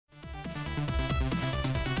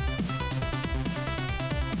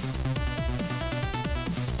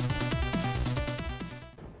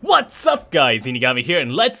What's up, guys? Inigami here,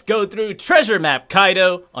 and let's go through Treasure Map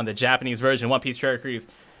Kaido on the Japanese version One Piece Treasure Cruise.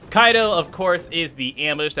 Kaido, of course, is the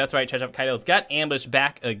ambush. That's right, Treasure Map Kaido's got ambush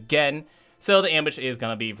back again. So the ambush is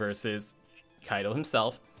gonna be versus Kaido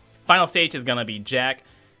himself. Final stage is gonna be Jack.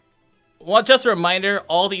 Well, just a reminder,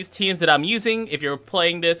 all these teams that I'm using, if you're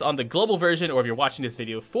playing this on the global version or if you're watching this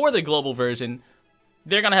video for the global version,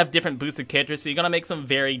 they're going to have different boosted characters, so you're going to make some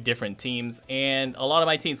very different teams. And a lot of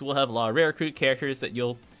my teams will have a lot of rare recruit characters that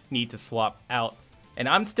you'll need to swap out. And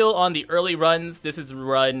I'm still on the early runs. This is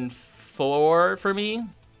run 4 for me.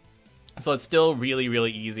 So it's still really,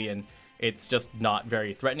 really easy, and it's just not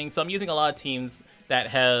very threatening. So I'm using a lot of teams that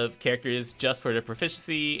have characters just for their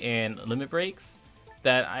proficiency and limit breaks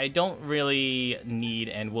that I don't really need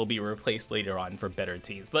and will be replaced later on for better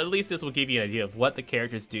teams. But at least this will give you an idea of what the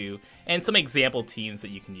characters do and some example teams that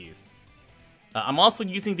you can use. I'm also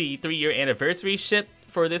using the 3-year anniversary ship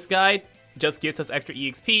for this guide. Just gets us extra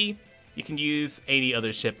EXP. You can use any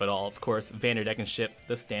other ship at all. Of course, Vanderdecken ship,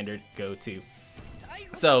 the standard go-to.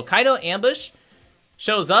 So Kaido ambush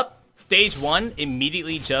shows up. Stage 1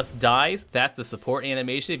 immediately just dies. That's the support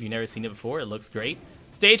animation. If you've never seen it before, it looks great.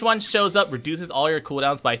 Stage 1 shows up, reduces all your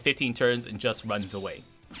cooldowns by 15 turns, and just runs away.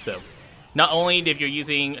 So, not only if you're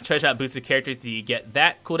using Treasure Map boosted characters do you get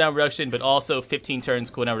that cooldown reduction, but also 15 turns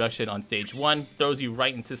cooldown reduction on Stage 1. Throws you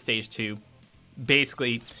right into Stage 2.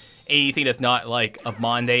 Basically, anything that's not like a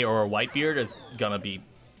Monday or a Whitebeard is gonna be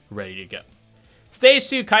ready to go. Stage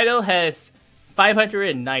 2, Kaido has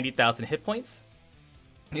 590,000 hit points.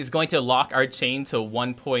 He's going to lock our chain to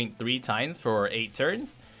 1.3 times for 8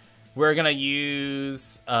 turns. We're gonna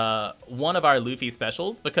use one of our Luffy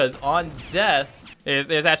specials because on death,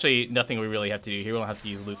 there's actually nothing we really have to do here. We don't have to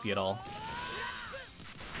use Luffy at all.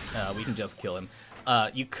 We can just kill him.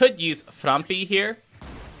 You could use Frampi here,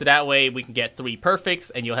 so that way we can get 3 perfects,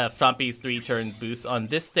 and you'll have Frampi's 3-turn boost on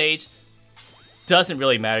this stage. Doesn't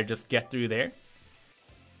really matter, just get through there.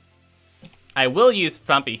 I will use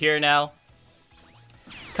Frampi here now.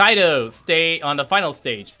 Kaido, stay on the final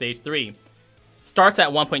stage, stage 3. Starts at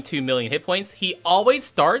 1.2 million hit points. He always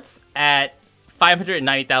starts at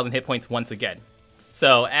 590,000 hit points once again.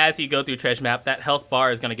 So as you go through Treasure Map, that health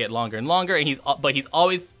bar is going to get longer and longer, and he's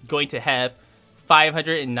always going to have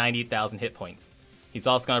 590,000 hit points. He's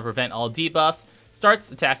also going to prevent all debuffs.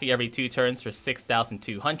 Starts attacking every 2 turns for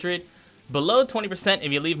 6,200. Below 20%,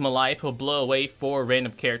 if you leave him alive, he'll blow away 4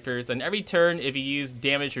 random characters, and every turn, if you use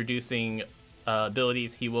damage-reducing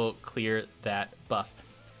abilities, he will clear that buff.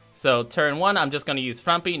 So turn 1, I'm just going to use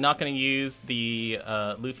Frampi, not going to use the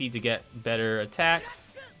Luffy to get better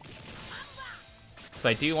attacks. So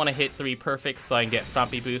I do want to hit 3 perfects so I can get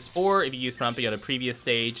Frampi boost, or if you use Frampi on a previous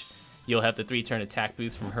stage, you'll have the 3-turn attack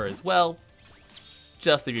boost from her as well,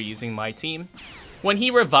 just if you're using my team. When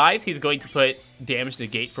he revives, he's going to put damage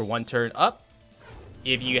negate for 1 turn up.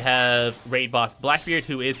 If you have Raid Boss Blackbeard,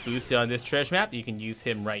 who is boosted on this treasure map, you can use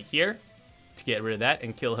him right here to get rid of that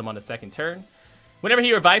and kill him on the 2nd turn. Whenever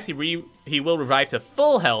he revives, he will revive to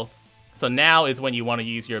full health. So now is when you want to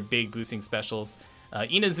use your big boosting specials.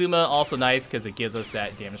 Inazuma, also nice because it gives us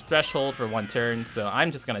that damage threshold for 1 turn. So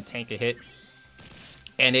I'm just going to tank a hit.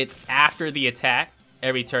 And it's after the attack.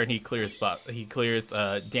 Every turn he clears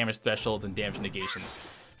damage thresholds and damage negations.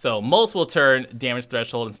 So multiple turn damage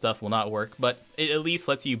threshold and stuff will not work. But it at least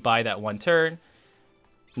lets you buy that 1 turn.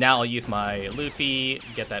 Now I'll use my Luffy,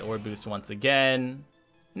 get that orb boost once again.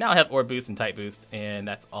 Now I have Orb Boost and Type Boost, and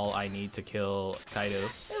that's all I need to kill Kaido,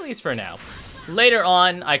 at least for now. Later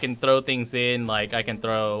on, I can throw things in, like I can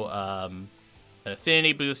throw an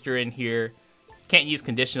Affinity Booster in here. Can't use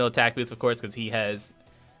Conditional Attack Boost, of course, because he has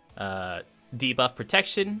debuff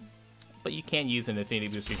protection, but you can use an Affinity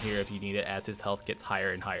Booster here if you need it, as his health gets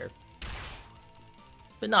higher and higher.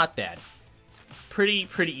 But not bad. Pretty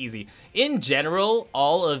easy. In general,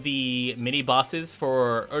 all of the mini bosses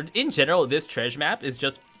in general, this treasure map is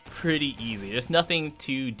just pretty easy. There's nothing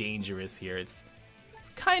too dangerous here. It's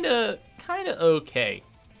kind of okay.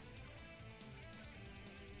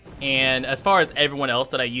 And as far as everyone else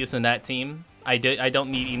that I use in that team, I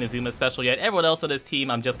don't need Inazuma special yet. Everyone else on this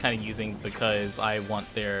team, I'm just kind of using because I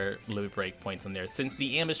want their limit break points on there. Since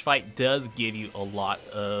the ambush fight does give you a lot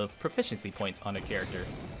of proficiency points on a character.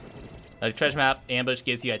 Treasure Map Ambush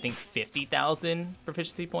gives you, I think, 50,000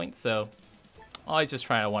 proficiency points, so always just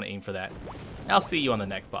trying to want to aim for that. I'll see you on the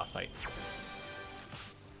next boss fight.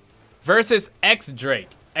 Versus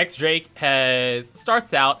X-Drake. X-Drake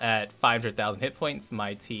starts out at 500,000 hit points.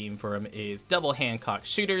 My team for him is Double Hancock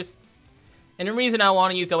Shooters. And the reason I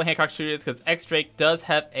want to use Double Hancock Shooters is because X-Drake does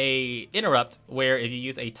have a interrupt where if you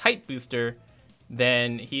use a Type Booster,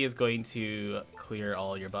 then he is going to clear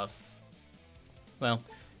all your buffs. Well,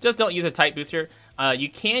 Just don't use a type booster. You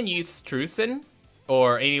can use Strucin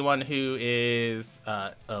or anyone who is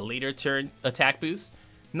a later turn attack boost.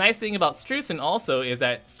 Nice thing about Strucin also is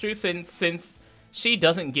that Strucin, since she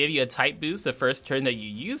doesn't give you a type boost the first turn that you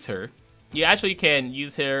use her, you actually can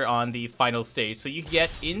use her on the final stage. So you get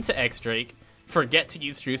into X-Drake, forget to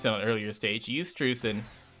use Strucin on an earlier stage, use Strucin.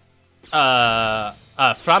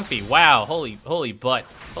 Frumpy, wow, holy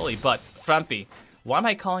butts, Frumpy. Why am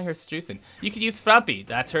I calling her Strucin? You can use Frumpy,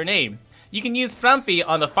 that's her name. You can use Frumpy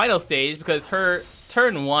on the final stage because her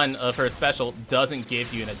turn 1 of her special doesn't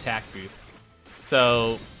give you an attack boost.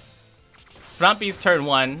 So Frumpy's turn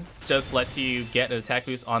 1 just lets you get an attack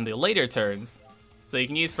boost on the later turns. So you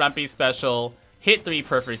can use Frumpy's special, hit 3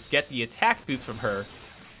 perfects, get the attack boost from her,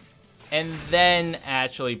 and then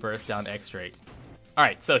actually burst down X-Drake.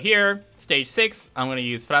 Alright, so here, stage 6, I'm going to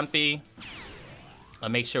use Frumpy. I'll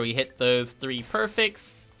make sure we hit those 3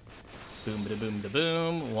 perfects. Boom, da boom, da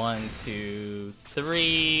boom. 1, 2,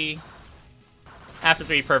 3. After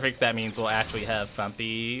 3 perfects, that means we'll actually have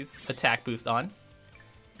Frumpy's attack boost on.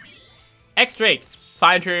 X-Drake,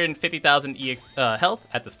 550,000 EX health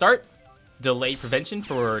at the start. Delayed prevention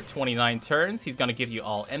for 29 turns. He's going to give you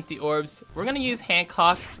all empty orbs. We're going to use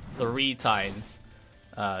Hancock 3 times.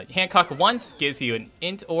 Hancock once gives you an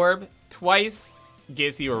int orb, twice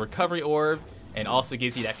gives you a recovery orb, and also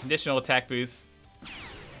gives you that conditional attack boost.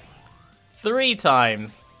 3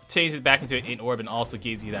 times changes it back into an int orb and also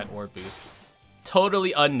gives you that orb boost.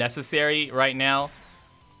 Totally unnecessary right now,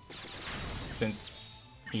 since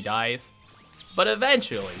he dies. But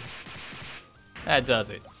eventually, that does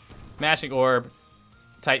it. Mashing orb,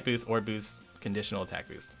 type boost, orb boost, conditional attack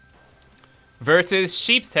boost. Versus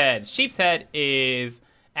Sheepshead. Sheepshead is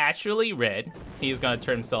actually red. He's going to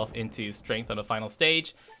turn himself into strength on the final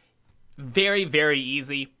stage. Very, very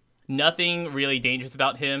easy. Nothing really dangerous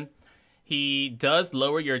about him. He does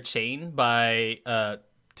lower your chain by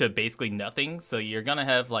to basically nothing. So you're going to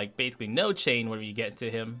have like basically no chain when you get to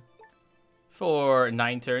him for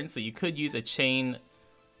 9 turns. So you could use a chain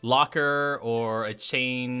locker or a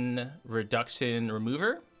chain reduction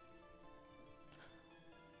remover.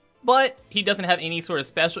 But he doesn't have any sort of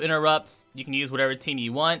special interrupts. You can use whatever team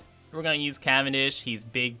you want. We're going to use Cavendish. He's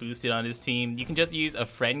big boosted on his team. You can just use a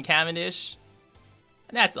friend Cavendish.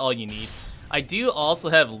 And that's all you need. I do also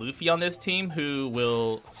have Luffy on this team who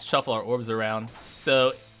will shuffle our orbs around.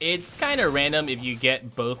 So it's kind of random if you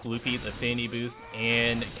get both Luffy's affinity boost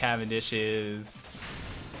and Cavendish's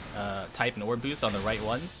type and orb boost on the right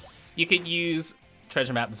ones. You could use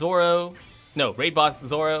Treasure Map Zoro. No, Raid Boss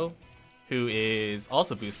Zoro, who is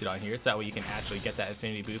also boosted on here. So that way you can actually get that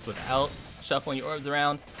affinity boost without shuffling your orbs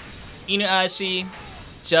around. Inuashi,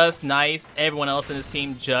 just nice. Everyone else in this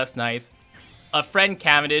team, just nice. A friend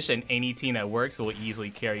Cavendish and any team that works will easily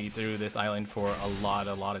carry you through this island for a lot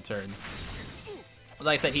of turns.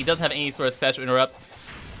 Like I said, he doesn't have any sort of special interrupts.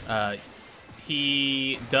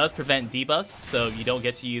 He does prevent debuffs, so you don't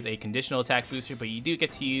get to use a conditional attack booster, but you do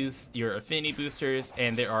get to use your affinity boosters,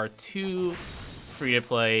 and there are 2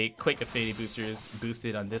 free-to-play quick affinity boosters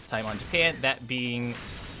boosted on this time on Japan, that being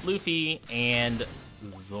Luffy and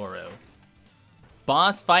Zoro.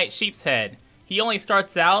 Boss fight Sheepshead. He only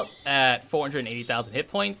starts out at 480,000 hit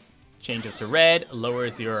points, changes to red,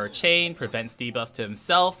 lowers your chain, prevents debuffs to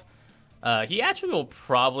himself. He actually will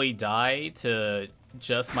probably die to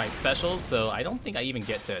just my specials, so I don't think I even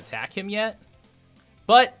get to attack him yet.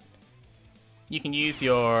 But you can use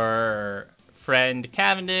your friend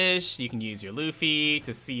Cavendish, you can use your Luffy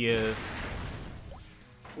to see if...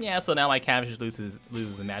 Yeah, so now my Cavendish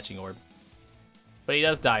loses a matching orb. But he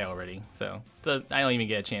does die already, so I don't even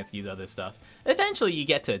get a chance to use other stuff. Eventually you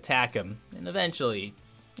get to attack him, and eventually,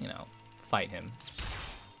 you know, fight him.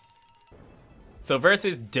 So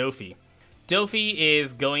versus Dofi. Dofi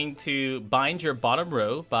is going to bind your bottom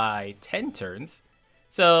row by 10 turns.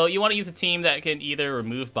 So you want to use a team that can either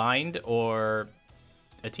remove bind or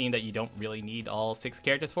a team that you don't really need all 6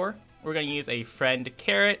 characters for. We're going to use a friend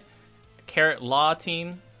Carrot, a Carrot Law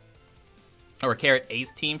team, or a Carrot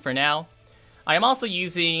Ace team for now. I am also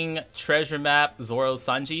using Treasure Map Zoro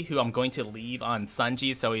Sanji, who I'm going to leave on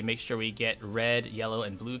Sanji so we make sure we get red, yellow,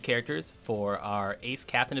 and blue characters for our Ace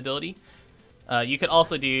Captain ability. You could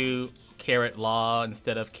also do Carrot Law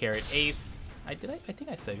instead of Carrot Ace. I think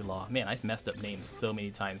I said Law. Man, I've messed up names so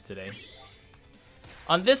many times today.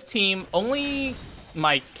 On this team, only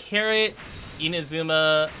my Carrot,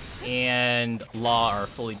 Inazuma, and Law are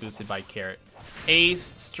fully boosted by Carrot.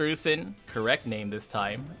 Ace, Strucin, correct name this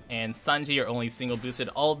time, and Sanji are only single boosted,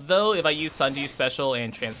 although if I use Sanji's special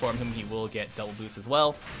and transform him, he will get double boost as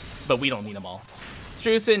well, but we don't need them all.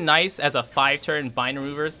 Strucin, nice as a 5-turn bind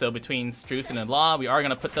remover, so between Strucin and Law, we are going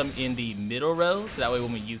to put them in the middle row, so that way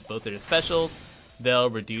when we use both of their specials, they'll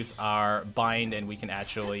reduce our bind and we can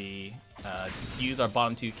actually use our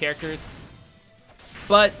bottom 2 characters.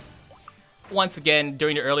 But once again,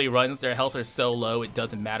 during the early runs, their health are so low, it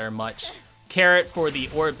doesn't matter much. Carrot for the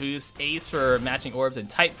orb boost, Ace for matching orbs and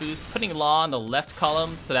type boost, putting Law in the left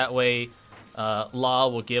column, so that way Law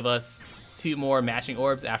will give us 2 more matching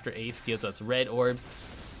orbs after Ace gives us red orbs.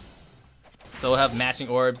 So we'll have matching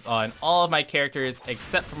orbs on all of my characters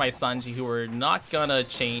except for my Sanji, who we're not gonna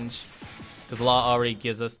change because Law already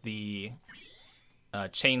gives us the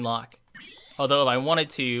chain lock. Although if I wanted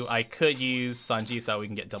to, I could use Sanji so we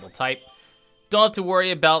can get double type. Don't have to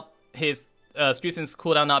worry about his Strucin's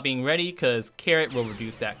cooldown not being ready because Carrot will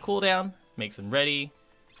reduce that cooldown, makes him ready.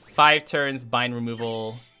 5 turns, bind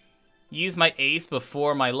removal. Use my Ace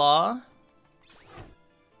before my Law.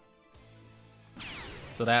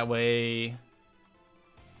 So that way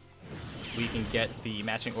we can get the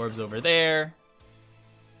matching orbs over there.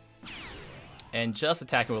 And just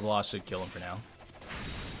attacking with Law should kill him for now.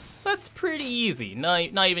 So that's pretty easy.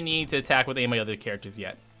 Not even needing to attack with any of my other characters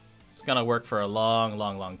yet. It's gonna work for a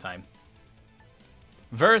long time.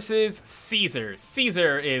 Versus Caesar.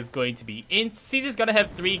 Caesar is going to be in. Caesar's gonna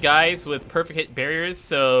have 3 guys with perfect hit barriers,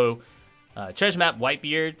 so Treasure Map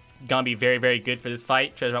Whitebeard gonna be very good for this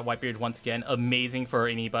fight. Treasure Map Whitebeard, once again, amazing for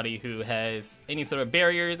anybody who has any sort of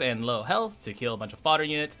barriers and low health to kill a bunch of fodder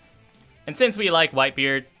units. And since we like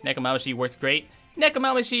Whitebeard, Nekomamushi works great.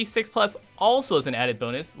 Nekomamushi 6+ also as an added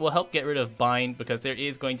bonus will help get rid of bind because there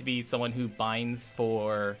is going to be someone who binds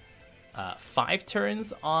for 5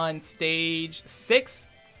 turns on stage 6,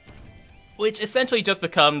 which essentially just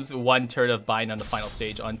becomes 1 turn of bind on the final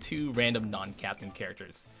stage on 2 random non-captain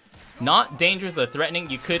characters. Not dangerous or threatening,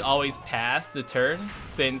 you could always pass the turn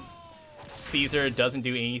since Caesar doesn't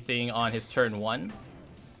do anything on his turn 1.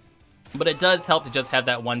 But it does help to just have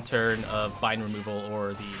that 1 turn of bind removal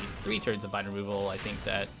or the 3 turns of bind removal, I think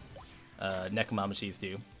that Nekomamushis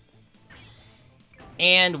do.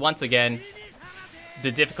 And once again,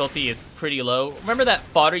 the difficulty is pretty low. Remember that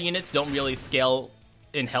fodder units don't really scale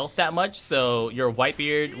in health that much, so your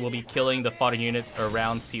Whitebeard will be killing the fodder units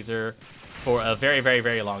around Caesar for a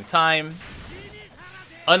very long time.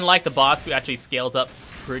 Unlike the boss, who actually scales up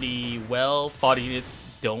pretty well, fodder units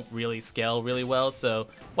don't really scale really well, so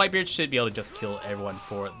Whitebeard should be able to just kill everyone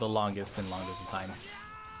for the longest of times.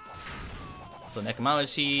 So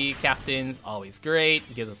Nekomamushi, captain's always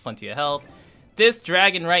great, gives us plenty of health. This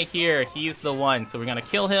dragon right here, he's the one, so we're gonna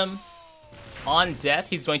kill him. On death,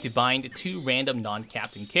 he's going to bind 2 random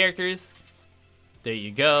non-captain characters. There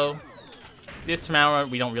you go. This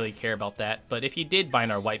round, we don't really care about that, but if he did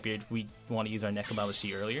bind our Whitebeard, we want to use our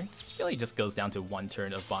Nekomamushi earlier. It really just goes down to 1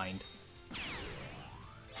 turn of bind.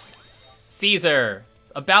 Caesar,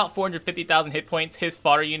 about 450,000 hit points. His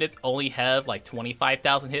fodder units only have like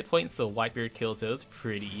 25,000 hit points, so Whitebeard kills those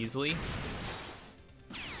pretty easily.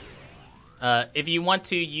 If you want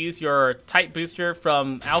to use your type booster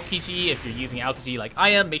from Aokiji, if you're using Aokiji like I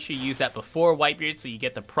am, make sure you use that before Whitebeard so you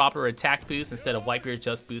get the proper attack boost instead of Whitebeard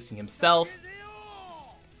just boosting himself.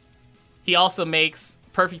 He also makes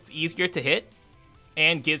Perfects easier to hit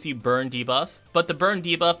and gives you burn debuff, but the burn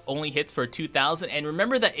debuff only hits for 2,000, and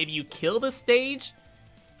remember that if you kill the stage,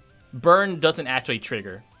 burn doesn't actually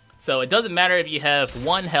trigger. So it doesn't matter if you have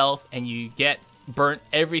 1 health and you get burnt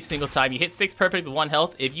every single time. You hit 6 perfect with 1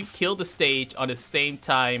 health. If you kill the stage on the same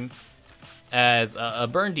time as a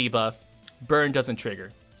burn debuff, burn doesn't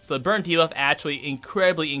trigger. So the burn debuff actually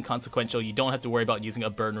incredibly inconsequential. You don't have to worry about using a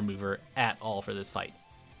burn remover at all for this fight.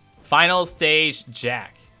 Final stage,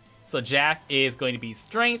 Jack. So Jack is going to be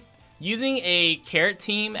strength. Using a carrot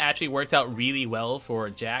team actually works out really well for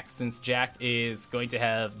Jack, since Jack is going to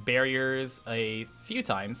have barriers a few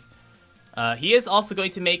times. He is also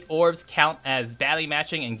going to make orbs count as badly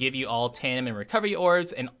matching and give you all tandem and recovery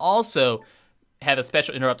orbs, and also have a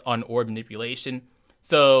special interrupt on orb manipulation.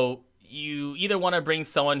 So you either want to bring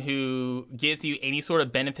someone who gives you any sort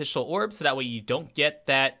of beneficial orb, so that way you don't get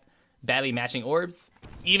that badly matching orbs.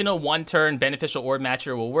 Even a 1-turn beneficial orb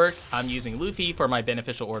matcher will work. I'm using Luffy for my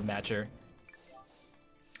beneficial orb matcher.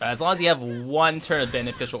 As long as you have 1 turn of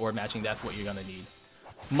beneficial orb matching, that's what you're gonna need.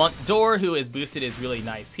 Montdor, who is boosted, is really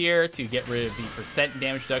nice here to get rid of the percent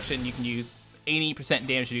damage reduction. You can use any percent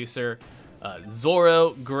damage reducer.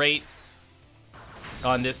 Zoro, great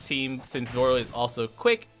on this team, since Zoro is also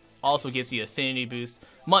quick, also gives you affinity boost.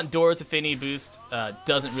 Montdor's affinity boost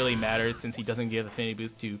doesn't really matter, since he doesn't give affinity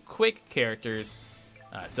boost to quick characters.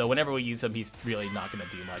 So whenever we use him, he's really not going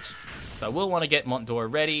to do much. So I will want to get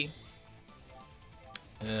Montdor ready.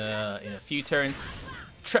 in a few turns.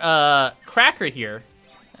 Cracker here,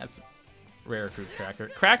 that's rare recruit Cracker.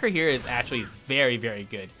 Cracker here is actually very, very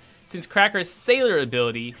good, since Cracker's Sailor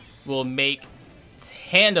ability will make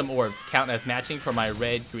tandem orbs count as matching for my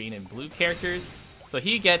red, green, and blue characters. So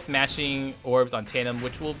he gets matching orbs on tandem,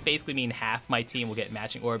 which will basically mean half my team will get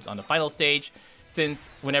matching orbs on the final stage, since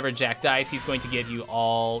whenever Jack dies, he's going to give you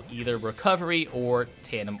all either recovery or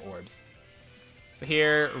tandem orbs. So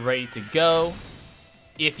here, ready to go.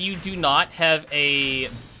 If you do not have a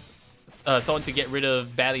someone to get rid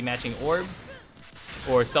of badly matching orbs,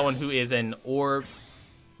 or someone who is an orb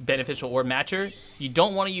beneficial orb matcher, you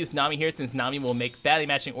don't want to use Nami here, since Nami will make badly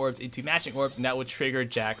matching orbs into matching orbs, and that would trigger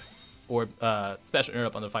Jack's orb special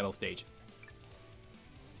interrupt on the final stage.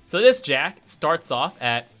 So this Jack starts off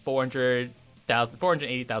at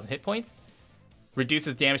 480,000 hit points,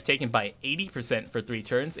 reduces damage taken by 80% for 3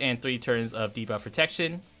 turns, and 3 turns of debuff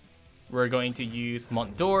protection. We're going to use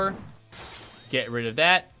Mont d'Or, get rid of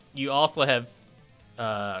that. You also have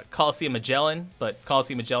Colosseum Magellan, but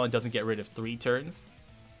Colosseum Magellan doesn't get rid of 3 turns.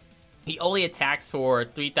 He only attacks for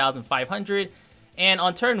 3,500, and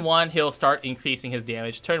on turn 1, he'll start increasing his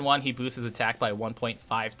damage. Turn 1, he boosts his attack by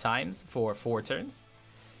 1.5 times for 4 turns.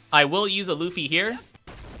 I will use a Luffy here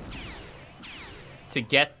to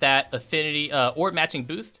get that affinity orb matching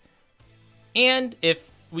boost. And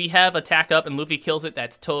if we have attack up and Luffy kills it,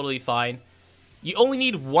 that's totally fine. You only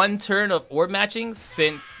need 1 turn of orb matching,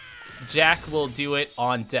 since Jack will do it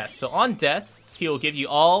on death. So on death, he will give you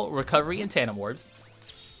all recovery and tandem orbs.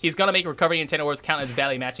 He's gonna make recovery and tandem orbs count as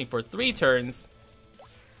badly matching for 3 turns,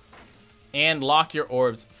 and lock your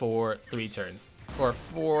orbs for 3 turns. Or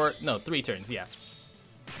 3 turns, yeah.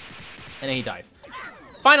 And then he dies.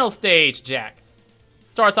 Final stage, Jack.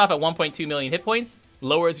 Starts off at 1.2 million hit points,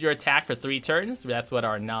 lowers your attack for 3 turns. That's what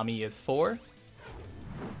our Nami is for.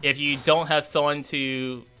 If you don't have someone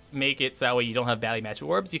to make it so that way you don't have badly matched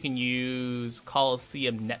orbs, you can use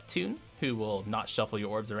Colosseum Neptune, who will not shuffle your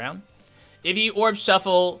orbs around. If you orb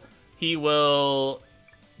shuffle, he'll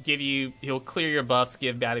clear your buffs,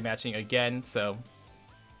 give badly matching again, so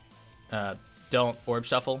don't orb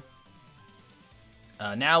shuffle.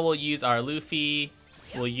 Now we'll use our Luffy.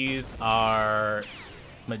 We'll use our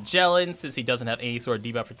Magellan, since he doesn't have any sort of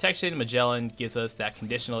debuff protection. Magellan gives us that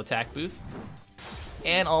conditional attack boost,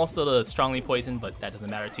 and also the strongly poisoned, but that doesn't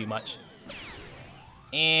matter too much.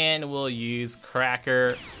 And we'll use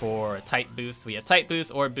Cracker for a tight boost. So we have tight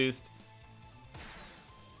boost, orb boost,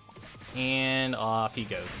 and off he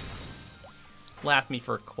goes. Lasts me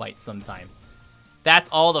for quite some time. That's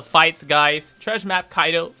all the fights, guys. Treasure Map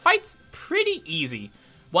Kaido. Fights pretty easy.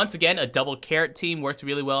 Once again, a double carrot team works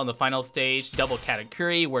really well in the final stage. Double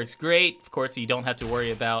Katakuri works great. Of course, you don't have to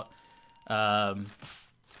worry about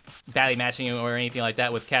badly matching or anything like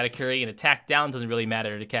that with Katakuri. And attack down doesn't really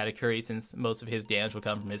matter to Katakuri, since most of his damage will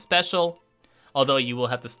come from his special. Although you will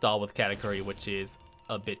have to stall with Katakuri, which is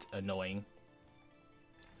a bit annoying.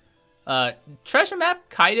 Treasure Map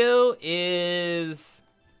Kaido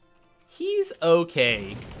he's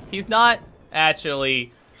okay. He's not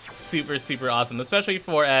actually super awesome, especially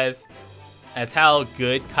for as how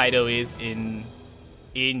good Kaido is in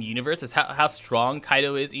universe, as how strong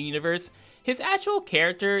Kaido is in universe. His actual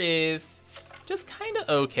character is just kind of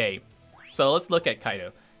okay. So let's look at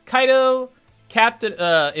Kaido. Kaido captain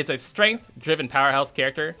is a strength-driven powerhouse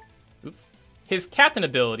character. Oops. His captain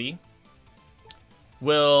ability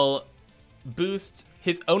will boost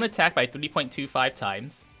his own attack by 3.25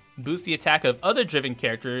 times, boost the attack of other driven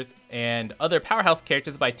characters and other powerhouse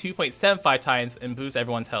characters by 2.75 times, and boost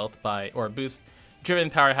everyone's health boost driven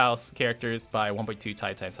powerhouse characters by 1.2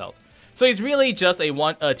 times health. So he's really just a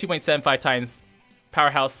 2.75 times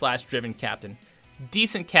powerhouse / driven captain.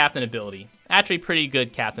 Decent captain ability. Actually pretty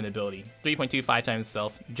good captain ability. 3.25 times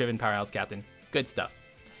self, driven powerhouse captain. Good stuff.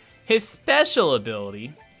 His special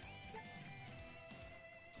ability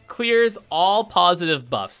clears all positive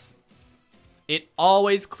buffs. It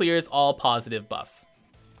always clears all positive buffs.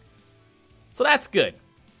 So that's good.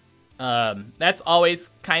 That's always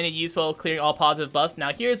kind of useful, clearing all positive buffs.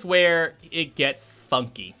 Now here's where it gets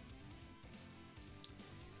funky.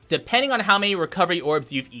 Depending on how many recovery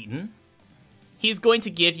orbs you've eaten, he's going to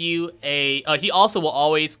give you he also will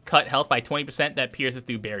always cut health by 20% that pierces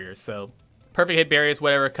through barriers. So perfect hit barriers,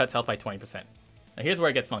 whatever, cuts health by 20%. Now here's where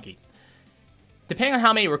it gets funky. Depending on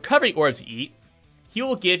how many recovery orbs you eat, he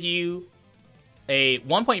will give you a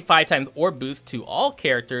 1.5 times orb boost to all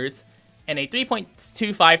characters and a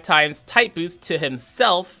 3.25 times type boost to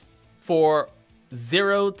himself for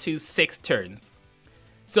 0 to 6 turns.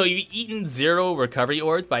 So if you've eaten 0 recovery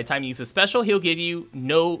orbs by the time you use a special, he'll give you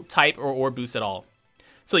no type or orb boost at all.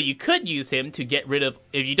 So you could use him to get rid of,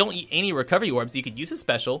 if you don't eat any recovery orbs, you could use his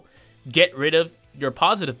special, get rid of your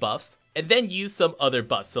positive buffs, and then use some other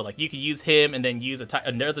buffs. So like you could use him and then use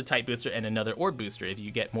another type booster and another orb booster if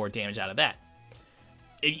you get more damage out of that.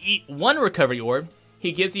 If you eat one recovery orb,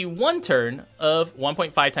 he gives you 1 turn of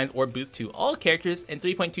 1.5 times orb boost to all characters and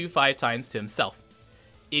 3.25 times to himself.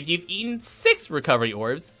 If you've eaten 6 recovery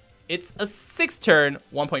orbs, it's a 6 turn,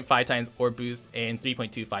 1.5 times orb boost and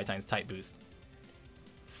 3.25 times type boost.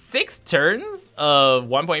 6 turns of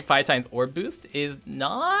 1.5 times orb boost is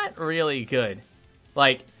not really good.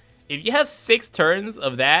 Like, if you have 6 turns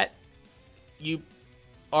of that, you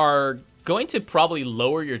are going to probably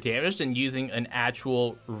lower your damage than using an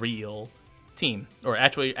actual real team, or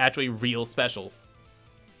actually real specials.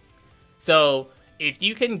 So if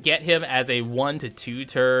you can get him as a 1 to 2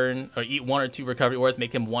 turn, or eat 1 or 2 recovery orbs,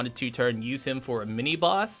 make him 1 to 2 turn, use him for a mini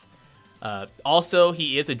boss. Also,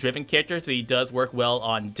 he is a driven character, so he does work well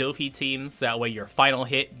on Dofi teams. That way your final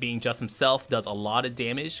hit, being just himself, does a lot of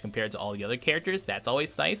damage compared to all the other characters. That's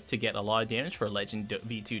always nice to get a lot of damage for a Legend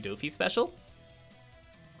V2 Dofi special.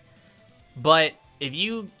 But if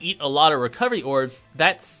you eat a lot of recovery orbs,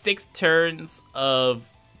 that 6 turns of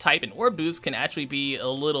type and orb boost can actually be a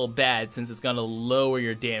little bad, since it's going to lower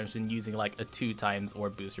your damage than using like a 2 times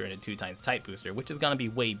orb booster and a 2 times type booster, which is going to be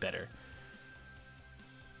way better.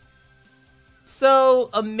 So,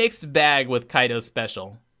 a mixed bag with Kaido's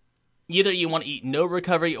special. Either you want to eat no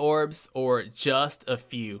recovery orbs or just a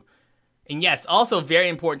few. And yes, also very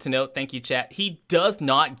important to note, thank you chat, he does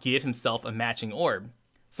not give himself a matching orb.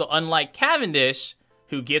 So unlike Cavendish,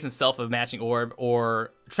 who gives himself a matching orb,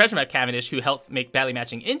 or Treasure Map Cavendish, who helps make badly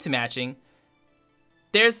matching into matching,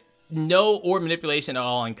 there's no orb manipulation at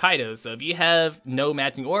all on Kaido. So if you have no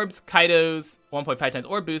matching orbs, Kaido's 1.5 times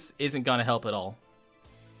orb boost isn't going to help at all.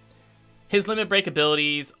 His limit break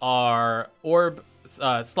abilities are orb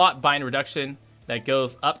slot bind reduction that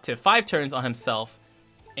goes up to 5 turns on himself,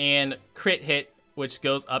 and crit hit, which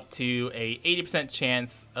goes up to a 80%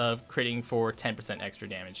 chance of critting for 10% extra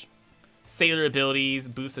damage. Sailor abilities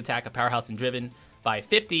boost attack of Powerhouse and Driven by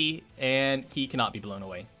 50, and he cannot be blown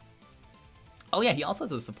away. Oh yeah, he also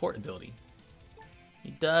has a support ability.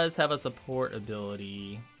 He does have a support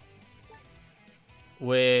ability,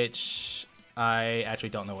 which I actually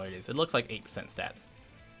don't know what it is. It looks like 8% stats.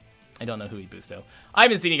 I don't know who he boosts though. I've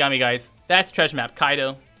been Zenigami, guys. That's Treasure Map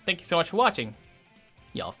Kaido. Thank you so much for watching.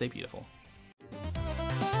 Y'all stay beautiful.